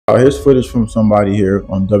here's footage from somebody here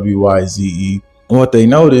on WYZE. And what they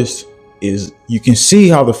noticed is you can see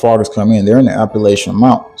how the fog is coming in. They're in the Appalachian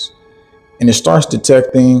Mountains, and it starts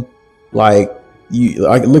detecting like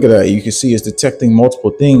look at that. You can see it's detecting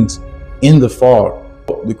multiple things in the fog.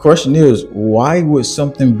 The question is, why would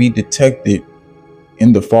something be detected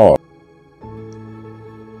in the fog?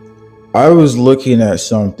 I was looking at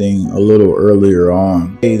something a little earlier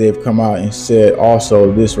on. They've come out and said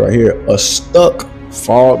also this right here: a stuck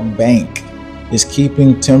fog bank is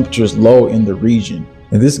keeping temperatures low in the region.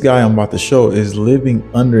 And this guy I'm about to show is living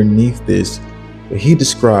underneath this, but he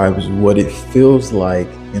describes what it feels like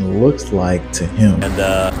and looks like to him. And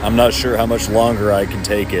I'm not sure how much longer I can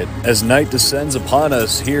take it. As night descends upon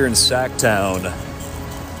us here in Sacktown,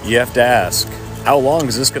 you have to ask, how long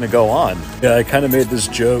is this going to go on? Yeah, I kind of made this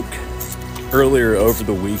joke earlier over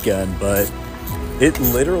the weekend, but it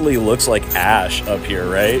literally looks like ash up here,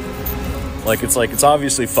 right? Like it's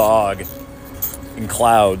obviously fog and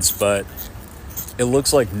clouds, but it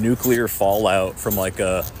looks like nuclear fallout from like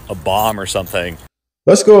a bomb or something.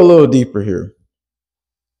 Let's go a little deeper here.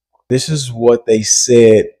 This is what they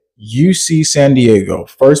said UC San Diego.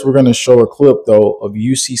 First, we're going to show a clip though of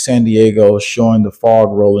UC San Diego showing the fog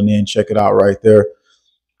rolling in. Check it out right there.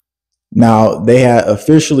 Now, they had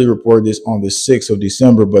officially reported this on the 6th of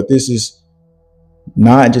December, but this is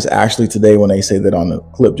not just actually today when they say that on the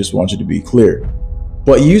clip. Just want you to be clear.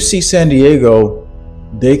 But UC San Diego,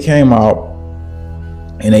 they came out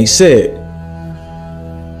and they said,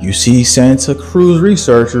 UC Santa Cruz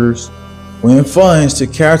researchers win funds to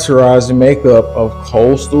characterize the makeup of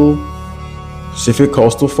Pacific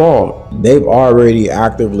coastal fog. They've already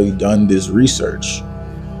actively done this research.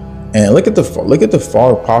 And look at the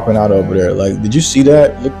fog popping out over there. Like, did you see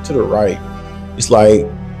that? Look to the right. It's like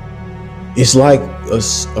a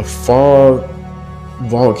fog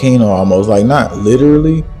volcano almost. Like, not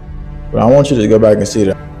literally, but I want you to go back and see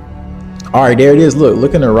that. All right, there it is.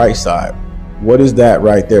 Look on the right side. What is that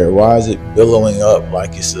right there? Why is it billowing up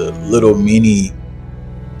like it's a little mini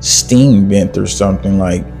steam vent or something?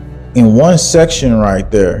 Like in one section right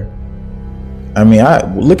there. I mean,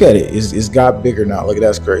 look at it. It's got bigger now. Look at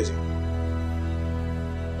that's crazy.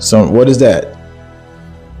 So what is that?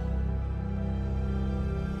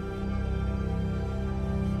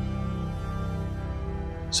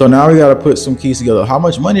 So now we got to put some keys together. How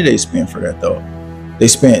much money they spent for that though? They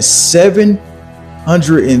spent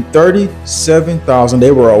 $737,000.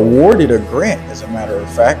 They were awarded a grant, as a matter of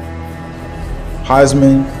fact.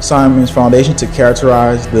 Heisman-Simons Foundation to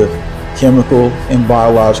characterize the chemical and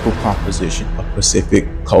biological composition of Pacific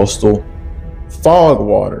coastal fog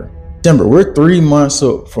water. Remember, we're 3 months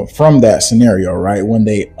from that scenario, right? When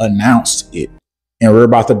they announced it. And we're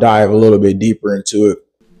about to dive a little bit deeper into it.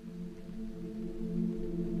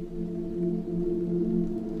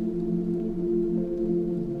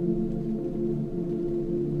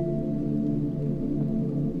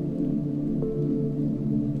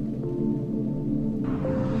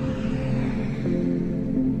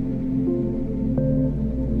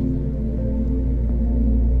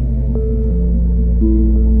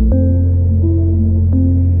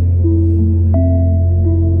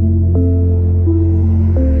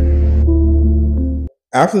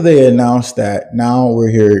 After they announced that, now we're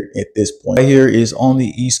here at this point. Right here is on the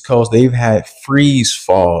East Coast. They've had freeze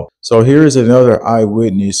fog. So here's another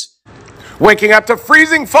eyewitness. Waking up to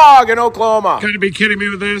freezing fog in Oklahoma. Gotta be kidding me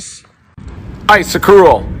with this. Ice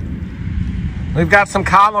accrual. We've got some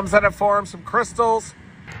columns that have formed, some crystals.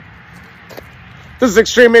 This is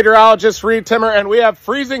extreme meteorologist Reed Timmer, and we have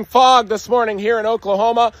freezing fog this morning here in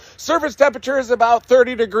Oklahoma. Surface temperature is about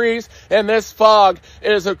 30 degrees, and this fog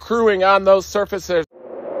is accruing on those surfaces.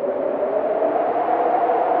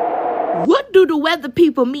 What do the weather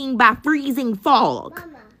people mean by freezing fog?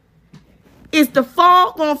 Mama. Is the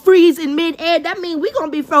fog gonna freeze in mid-air? That means we're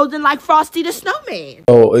gonna be frozen like Frosty the Snowman.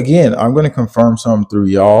 So again, I'm gonna confirm something through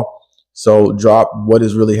y'all. So drop what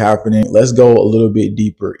is really happening. Let's go a little bit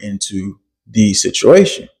deeper into the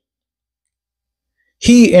situation.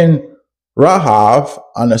 He and Rahav,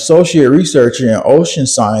 an associate researcher in ocean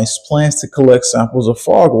science, plans to collect samples of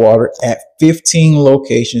fog water at 15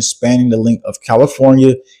 locations spanning the length of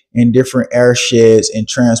California in different airsheds and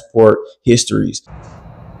transport histories.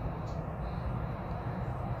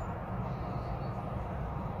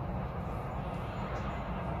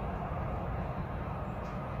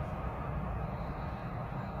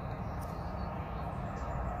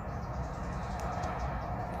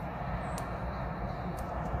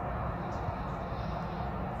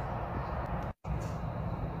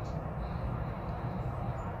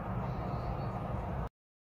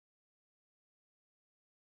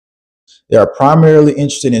 They are primarily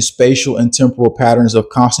interested in spatial and temporal patterns of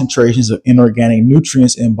concentrations of inorganic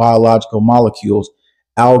nutrients and biological molecules,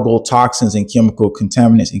 algal toxins, and chemical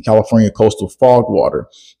contaminants in California coastal fog water.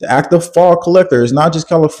 The active fog collector is not just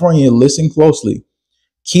California. Listen closely.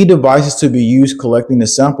 Key devices to be used collecting the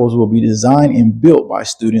samples will be designed and built by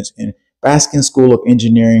students in Baskin School of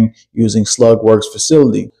Engineering using Slugworks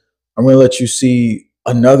facility. I'm going to let you see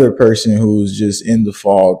another person who's just in the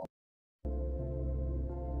fog.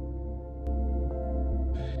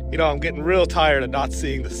 You know, I'm getting real tired of not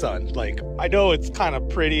seeing the sun. Like, I know it's kind of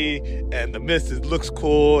pretty and the mist looks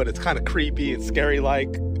cool and it's kind of creepy and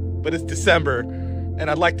scary-like, but it's December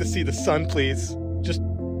and I'd like to see the sun, please. Just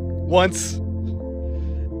once.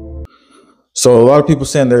 So a lot of people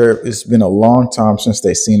saying it's been a long time since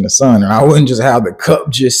they've seen the sun, and I wouldn't just have the cup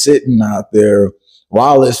just sitting out there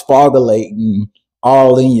while it's fogulating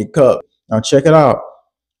all in your cup. Now check it out.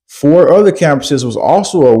 4 other campuses was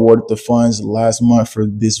also awarded the funds last month for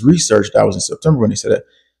this research. That was in September when they said that.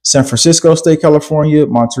 San Francisco State, California,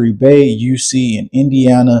 Monterey Bay, UC, and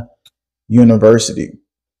Indiana University.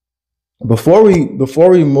 Before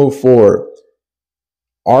we move forward,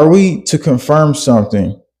 are we to confirm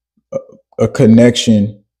something, a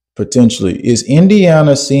connection potentially? Is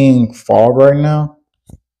Indiana seeing fog right now?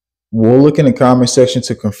 We'll look in the comment section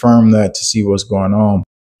to confirm that, to see what's going on.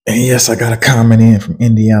 And yes, I got a comment in from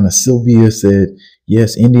Indiana. Sylvia said,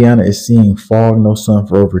 yes, Indiana is seeing fog, no sun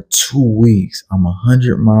for over 2 weeks. I'm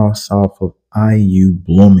 100 miles south of IU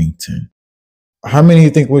Bloomington. How many of you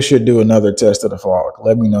think we should do another test of the fog?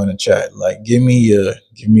 Let me know in the chat. Like, give me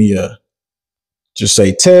a, just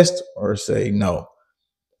say test or say no.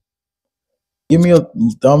 Give me a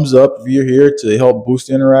thumbs up if you're here to help boost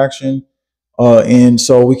interaction. And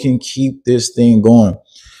so we can keep this thing going.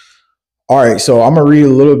 All right, so I'm going to read a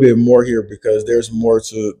little bit more here because there's more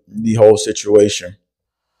to the whole situation.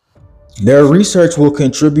 Their research will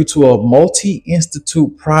contribute to a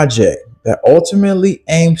multi-institute project that ultimately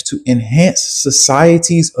aims to enhance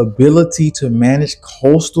society's ability to manage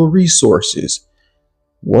coastal resources.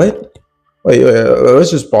 What? Wait,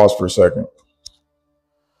 let's just pause for a second.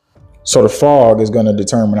 So the fog is going to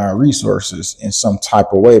determine our resources in some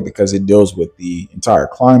type of way because it deals with the entire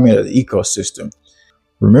climate of the ecosystem.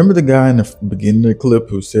 Remember the guy in the beginning of the clip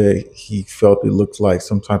who said he felt it looked like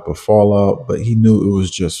some type of fallout, but he knew it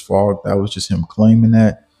was just fog? That was just him claiming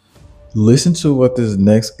that. Listen to what this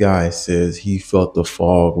next guy says he felt the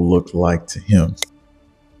fog looked like to him.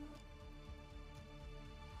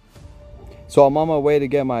 So I'm on my way to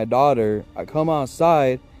get my daughter. I come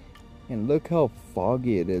outside and look how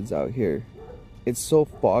foggy it is out here. It's so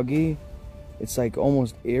foggy. It's like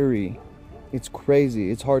almost eerie. It's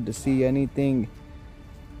crazy. It's hard to see anything.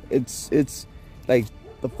 It's like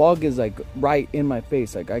the fog is like right in my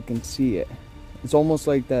face. Like I can see it. It's almost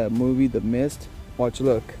like that movie, The Mist. Watch,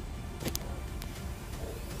 look.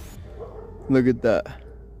 Look at that.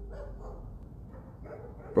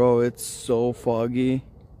 Bro, it's so foggy.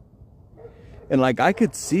 And like I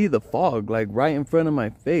could see the fog like right in front of my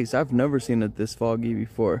face. I've never seen it this foggy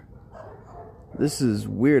before. This is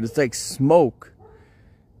weird. It's like smoke.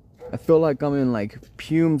 I feel like I'm in like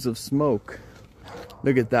fumes of smoke.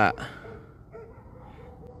 Look at that.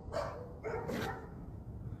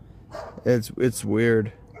 It's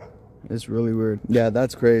weird. It's really weird. Yeah,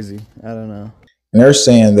 that's crazy. I don't know. And they're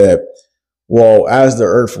saying that, well, as the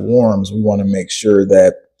earth warms, we want to make sure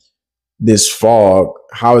that this fog,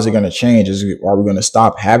 how is it going to change? Are we going to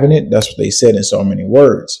stop having it? That's what they said in so many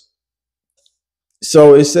words.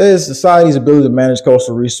 So it says society's ability to manage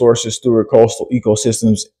coastal resources through coastal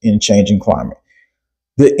ecosystems in changing climate.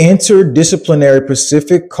 The Interdisciplinary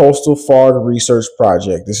Pacific Coastal Fog Research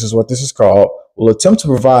Project, this is what this is called, will attempt to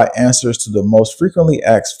provide answers to the most frequently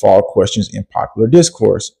asked fog questions in popular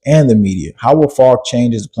discourse and the media. How will fog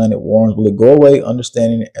change as the planet warms? Will it go away?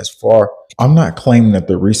 Understanding it as far. I'm not claiming that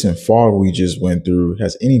the recent fog we just went through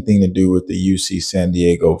has anything to do with the UC San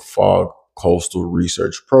Diego Fog Coastal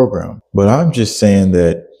Research Program, but I'm just saying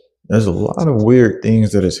that there's a lot of weird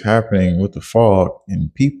things that is happening with the fog,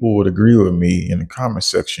 and people would agree with me in the comment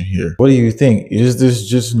section here. What do you think? Is this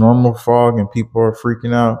just normal fog and people are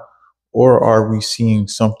freaking out, or are we seeing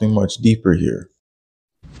something much deeper here?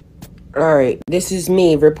 All right, this is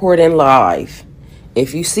me reporting live.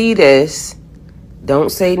 If you see this, don't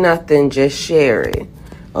say nothing, just share it,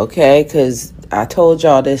 okay? Because I told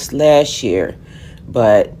y'all this last year,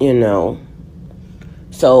 but, you know.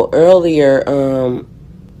 So earlier,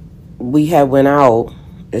 we had went out.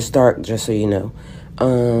 It's dark, just so you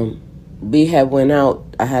know. We had went out.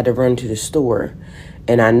 I had to run to the store,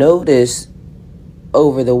 and I noticed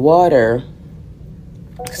over the water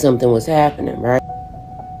something was happening, right?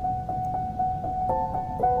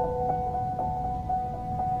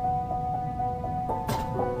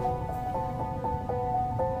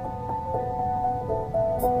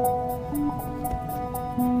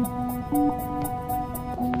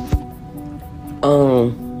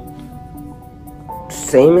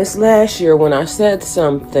 Same as last year when I said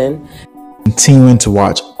something. Continuing to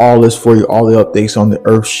watch all this for you, all the updates on the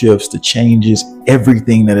earth shifts, the changes,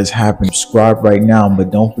 everything that has happened. Subscribe right now, but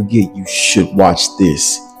don't forget, you should watch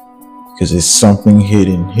this because there's something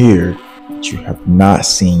hidden here that you have not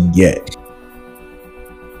seen yet.